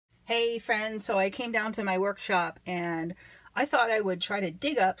Hey friends, so I came down to my workshop and I thought I would try to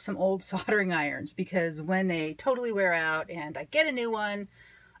dig up some old soldering irons because when they totally wear out and I get a new one,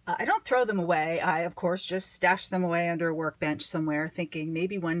 I don't throw them away. I, of course, just stash them away under a workbench somewhere thinking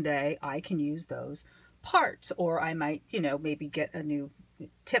maybe one day I can use those parts, or I might, maybe get a new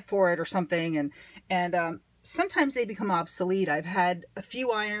tip for it or something. And sometimes they become obsolete. I've had a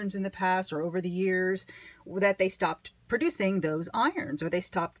few irons in the past or over the years that they stopped producing those irons, or they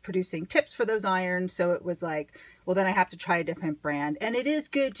stopped producing tips for those irons. So it was like, well, then I have to try a different brand. And it is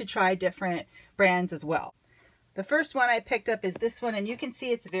good to try different brands as well. The first one I picked up is this one, and you can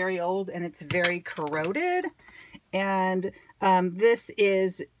see it's very old and it's very corroded. And this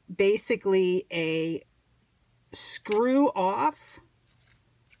is basically a screw off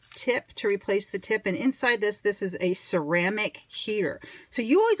tip to replace the tip, and inside this is a ceramic heater. So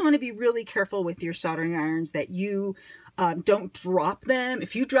you always want to be really careful with your soldering irons that you don't drop them.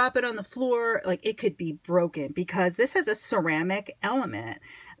 If you drop it on the floor, like, it could be broken because this has a ceramic element.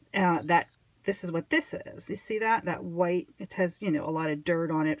 This is what this is. You see that white, it has, a lot of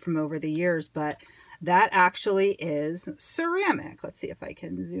dirt on it from over the years, but that actually is ceramic. Let's see if I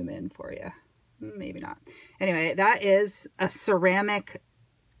can zoom in for you. Maybe not. Anyway, that is a ceramic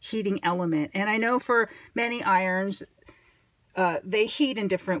heating element. And I know for many irons, they heat in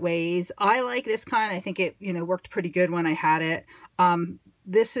different ways. I like this kind. I think it, worked pretty good when I had it.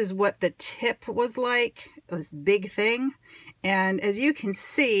 This is what the tip was like, this big thing. And as you can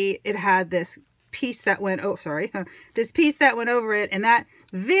see, it had this piece that went, this piece that went over it, and that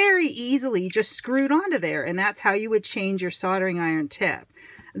very easily just screwed onto there. And that's how you would change your soldering iron tip.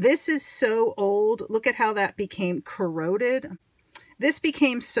 This is so old. Look at how that became corroded. This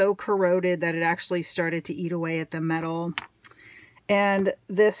became so corroded that it actually started to eat away at the metal. And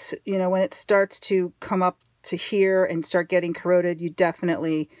this, when it starts to come up to here and start getting corroded, you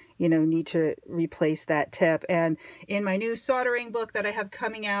definitely, need to replace that tip. And in my new soldering book that I have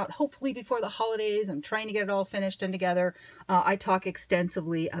coming out, hopefully before the holidays, I'm trying to get it all finished and together. I talk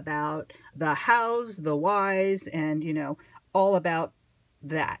extensively about the hows, the whys, and, all about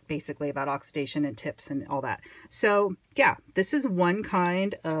that, basically about oxidation and tips and all that. So yeah, this is one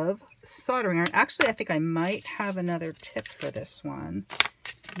kind of soldering iron. Actually, I think I might have another tip for this one.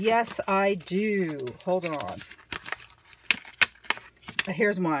 Yes, I do. Hold on.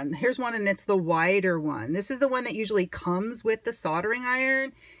 Here's one, and it's the wider one. This is the one that usually comes with the soldering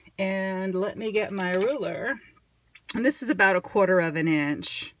iron. And let me get my ruler. And this is about 1/4 of an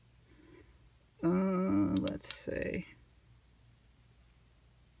inch. Let's see.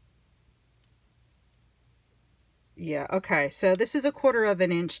 Yeah, okay, so this is 1/4 of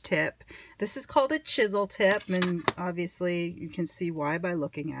an inch tip. This is called a chisel tip, and obviously you can see why by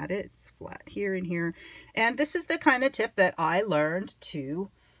looking at it. It's flat here and here. And this is the kind of tip that I learned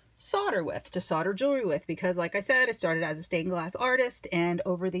to solder with, to solder jewelry with, because like I said, I started as a stained glass artist, and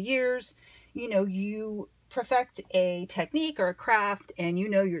over the years, you perfect a technique or a craft, and you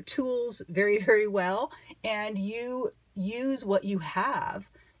know your tools very, very well, and you use what you have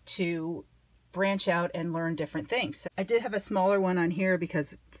to branch out and learn different things. So I did have a smaller one on here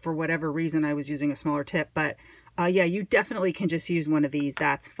because for whatever reason I was using a smaller tip, but yeah, you definitely can just use one of these.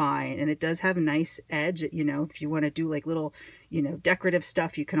 That's fine. And it does have a nice edge. If you want to do like little, decorative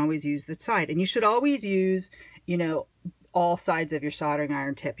stuff, you can always use the side. And you should always use, all sides of your soldering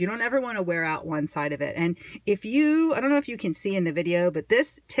iron tip. You don't ever want to wear out one side of it. And if you, I don't know if you can see in the video, but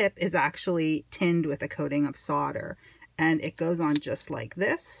this tip is actually tinned with a coating of solder, and it goes on just like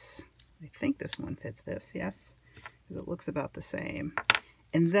this. I think this one fits this, yes, because it looks about the same.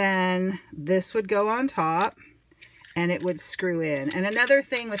 And then this would go on top and it would screw in. And another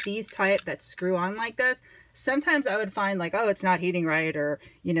thing with these type that screw on like this, sometimes I would find like, oh, it's not heating right, or,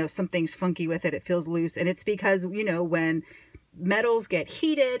 something's funky with it, it feels loose. And it's because, when metals get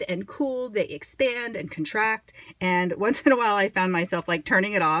heated and cooled, they expand and contract. And once in a while I found myself like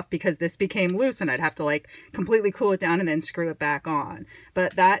turning it off because this became loose, and I'd have to like completely cool it down and then screw it back on.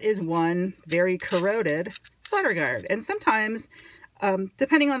 But that is one very corroded soldering iron. And sometimes,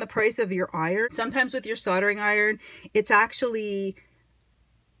 depending on the price of your iron, sometimes with your soldering iron, it's actually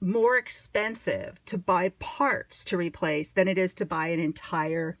more expensive to buy parts to replace than it is to buy an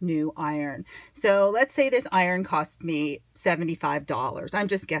entire new iron. So let's say this iron cost me $75. I'm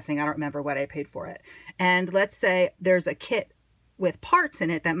just guessing. I don't remember what I paid for it. And let's say there's a kit with parts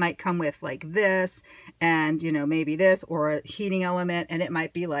in it that might come with like this and, maybe this or a heating element, and it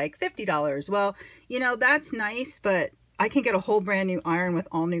might be like $50. Well, that's nice, but I can get a whole brand new iron with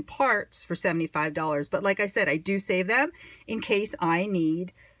all new parts for $75. But like I said, I do save them in case I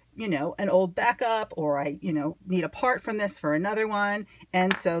need you know, an old backup, or I, you know, need a part from this for another one.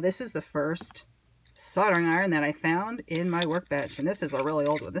 And so this is the first soldering iron that I found in my workbench. And this is a really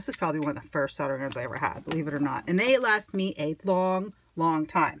old one. This is probably one of the first soldering irons I ever had, believe it or not. And they last me a long, long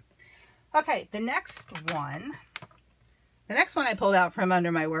time. Okay, the next one I pulled out from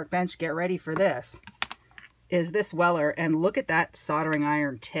under my workbench, get ready for this, is this Weller. And look at that soldering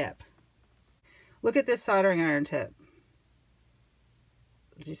iron tip. Look at this soldering iron tip.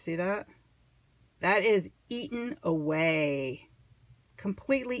 Did you see that? That is eaten away.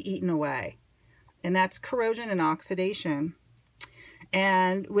 Completely eaten away. And that's corrosion and oxidation.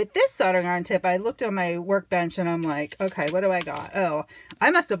 And with this soldering iron tip, I looked on my workbench and I'm like, okay, what do I got? Oh,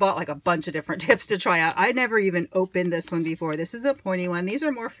 I must have bought like a bunch of different tips to try out. I never even opened this one before. This is a pointy one. These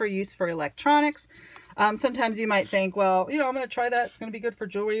are more for use for electronics. Sometimes you might think, well, you know, I'm going to try that. It's going to be good for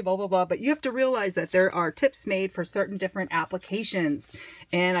jewelry, blah, blah, blah. But you have to realize that there are tips made for certain different applications.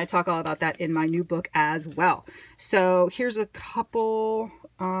 And I talk all about that in my new book as well. So here's a couple,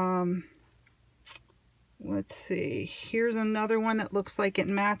 let's see. Here's another one that looks like it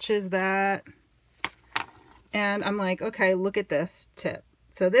matches that. And I'm like, okay, look at this tip.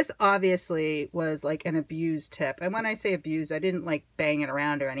 So this obviously was like an abused tip. And when I say abused, I didn't like bang it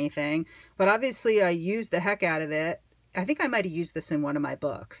around or anything. But obviously I used the heck out of it. I think I might have used this in one of my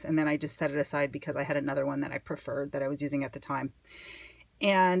books. And then I just set it aside because I had another one that I preferred that I was using at the time.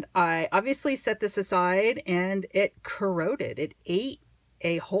 And I obviously set this aside and it corroded. It ate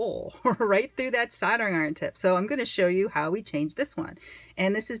a hole right through that soldering iron tip. So I'm going to show you how we change this one.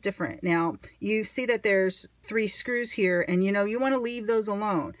 And this is different. Now you see that there's 3 screws here, and you know, you want to leave those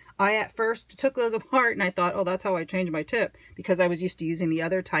alone. I at first took those apart and I thought, oh, that's how I change my tip, because I was used to using the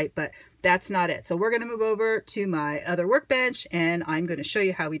other type, but that's not it. So we're going to move over to my other workbench and I'm going to show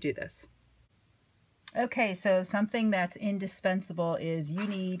you how we do this. Okay, so something that's indispensable is you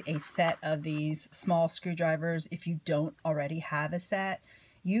need a set of these small screwdrivers if you don't already have a set.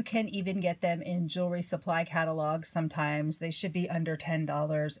 You can even get them in jewelry supply catalogs sometimes. They should be under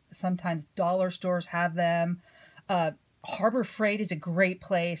 $10. Sometimes dollar stores have them. Harbor Freight is a great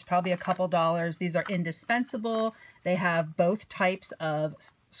place, probably a couple dollars. These are indispensable. They have both types of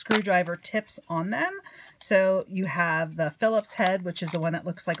screwdriver tips on them. So you have the Phillips head, which is the one that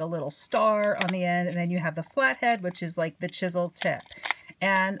looks like a little star on the end. And then you have the flat head, which is like the chisel tip.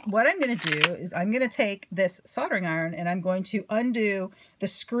 And what I'm going to do is I'm going to take this soldering iron and I'm going to undo the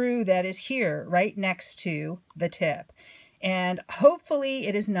screw that is here right next to the tip. And hopefully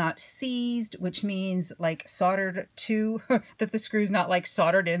it is not seized, which means like soldered to, that the screw's not like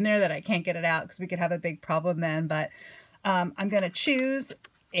soldered in there, that I can't get it out, because we could have a big problem then. But I'm going to choose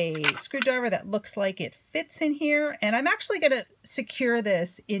a screwdriver that looks like it fits in here. And I'm actually going to secure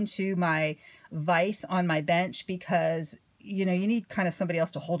this into my vise on my bench because, you know, you need kind of somebody else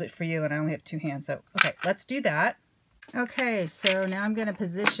to hold it for you. And I only have 2 hands. So, okay, let's do that. Okay, so now I'm going to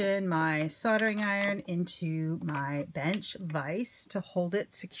position my soldering iron into my bench vise to hold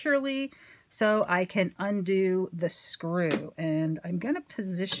it securely so I can undo the screw. And I'm going to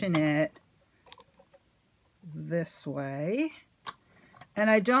position it this way. And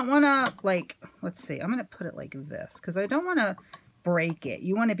I don't want to, like, let's see, I'm going to put it like this because I don't want to break it.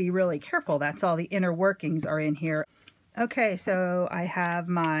 You want to be really careful. That's all the inner workings are in here. Okay, so I have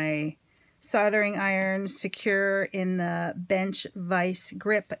my soldering iron secure in the bench vise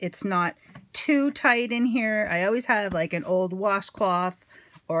grip. It's not too tight in here. I always have like an old washcloth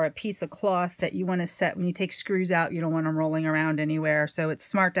or a piece of cloth that you want to set when you take screws out. You don't want them rolling around anywhere. So it's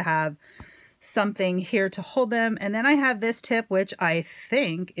smart to have something here to hold them. And then I have this tip, which I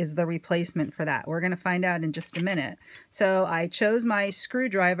think is the replacement for that. We're going to find out in just a minute. So I chose my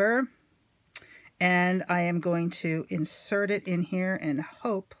screwdriver and I am going to insert it in here and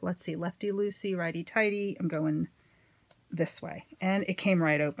hope, let's see, lefty-loosey, righty-tighty. I'm going this way. And it came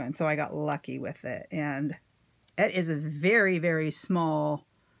right open, so I got lucky with it. And it is a very, very small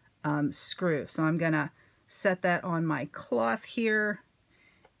screw. So I'm going to set that on my cloth here.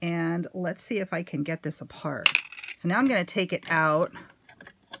 And let's see if I can get this apart. So now I'm going to take it out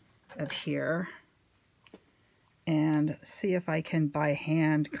of here and see if I can by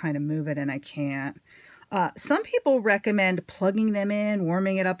hand kind of move it, and I can't. Some people recommend plugging them in,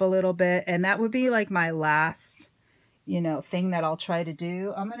 warming it up a little bit, and that would be like my last, you know, thing that I'll try to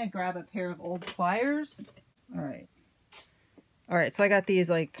do. I'm going to grab a pair of old pliers. All right, so I got these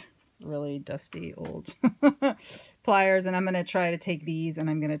like really dusty old pliers, and I'm going to try to take these and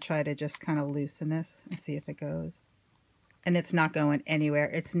I'm going to try to just kind of loosen this and see if it goes. And it's not going anywhere.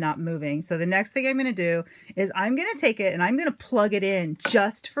 It's not moving. So the next thing I'm going to do is I'm going to take it and I'm going to plug it in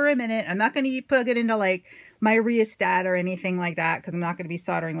just for a minute. I'm not going to plug it into like my rheostat or anything like that because I'm not going to be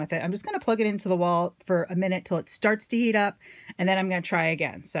soldering with it. I'm just going to plug it into the wall for a minute till it starts to heat up, and then I'm going to try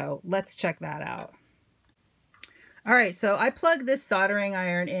again. So let's check that out. All right, so I plugged this soldering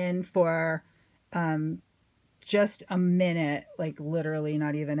iron in for just a minute, like literally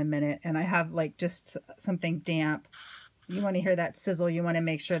not even a minute, and I have like just something damp. You want to hear that sizzle, you want to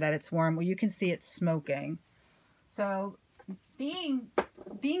make sure that it's warm. Well, you can see it's smoking. So being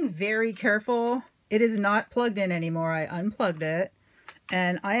very careful, it is not plugged in anymore. I unplugged it,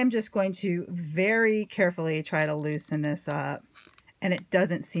 and I am just going to very carefully try to loosen this up, and it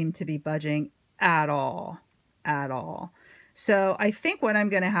doesn't seem to be budging at all. So I think what I'm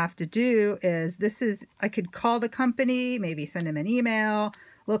going to have to do is I could call the company, maybe send them an email,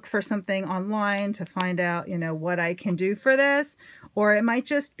 look for something online to find out, you know, what I can do for this, or it might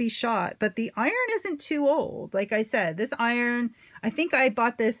just be shot. But the iron isn't too old. Like I said, this iron, I think I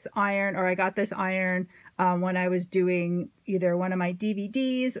bought this iron, or I got this iron when I was doing either one of my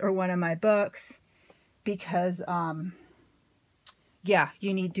DVDs or one of my books, because yeah,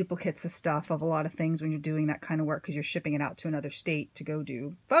 you need duplicates of stuff of a lot of things when you're doing that kind of work because you're shipping it out to another state to go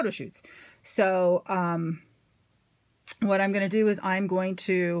do photo shoots. So what I'm going to do is I'm going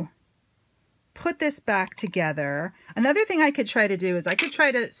to put this back together. Another thing I could try to do is I could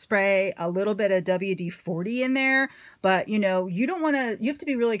try to spray a little bit of WD-40 in there, but you know, you have to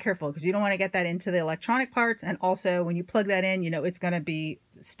be really careful because you don't want to get that into the electronic parts. And also when you plug that in, you know, it's going to be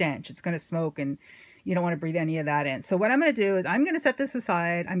stench. It's going to smoke, and you don't want to breathe any of that in. So what I'm going to do is I'm going to set this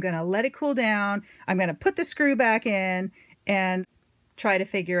aside. I'm going to let it cool down. I'm going to put the screw back in and try to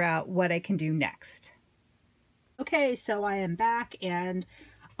figure out what I can do next. Okay, so I am back, and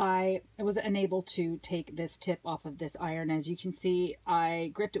I was unable to take this tip off of this iron. As you can see,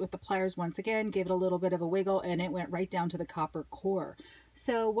 I gripped it with the pliers once again, gave it a little bit of a wiggle, and it went right down to the copper core.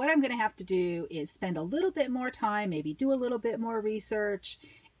 So what I'm going to have to do is spend a little bit more time, maybe do a little bit more research,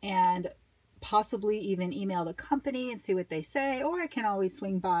 and possibly even email the company and see what they say, or I can always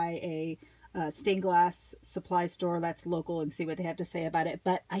swing by a stained glass supply store that's local and see what they have to say about it.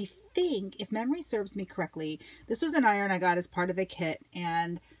 But I think, if memory serves me correctly, this was an iron I got as part of a kit,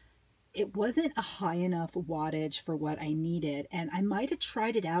 and it wasn't a high enough wattage for what I needed. And I might have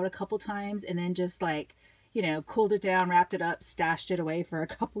tried it out a couple times and then just like, you know, cooled it down, wrapped it up, stashed it away for a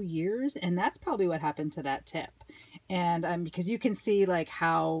couple years. And that's probably what happened to that tip. And because you can see like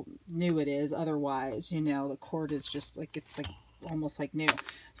how new it is otherwise, you know, the cord is just like, it's like almost like new.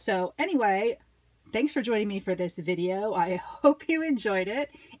 So anyway, thanks for joining me for this video. I hope you enjoyed it,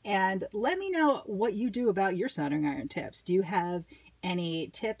 and let me know what you do about your soldering iron tips. Do you have any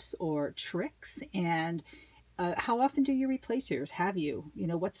tips or tricks? And how often do you replace yours? Have you? You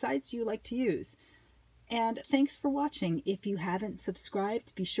know, what sides do you like to use? And thanks for watching. If you haven't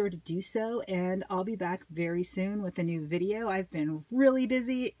subscribed, be sure to do so, and I'll be back very soon with a new video. I've been really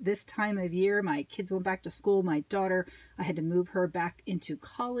busy this time of year. My kids went back to school. My daughter, I had to move her back into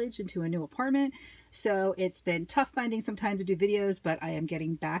college, into a new apartment. So it's been tough finding some time to do videos, but I am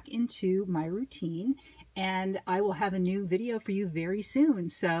getting back into my routine, and I will have a new video for you very soon.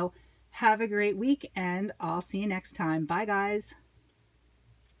 So have a great week, and I'll see you next time. Bye, guys.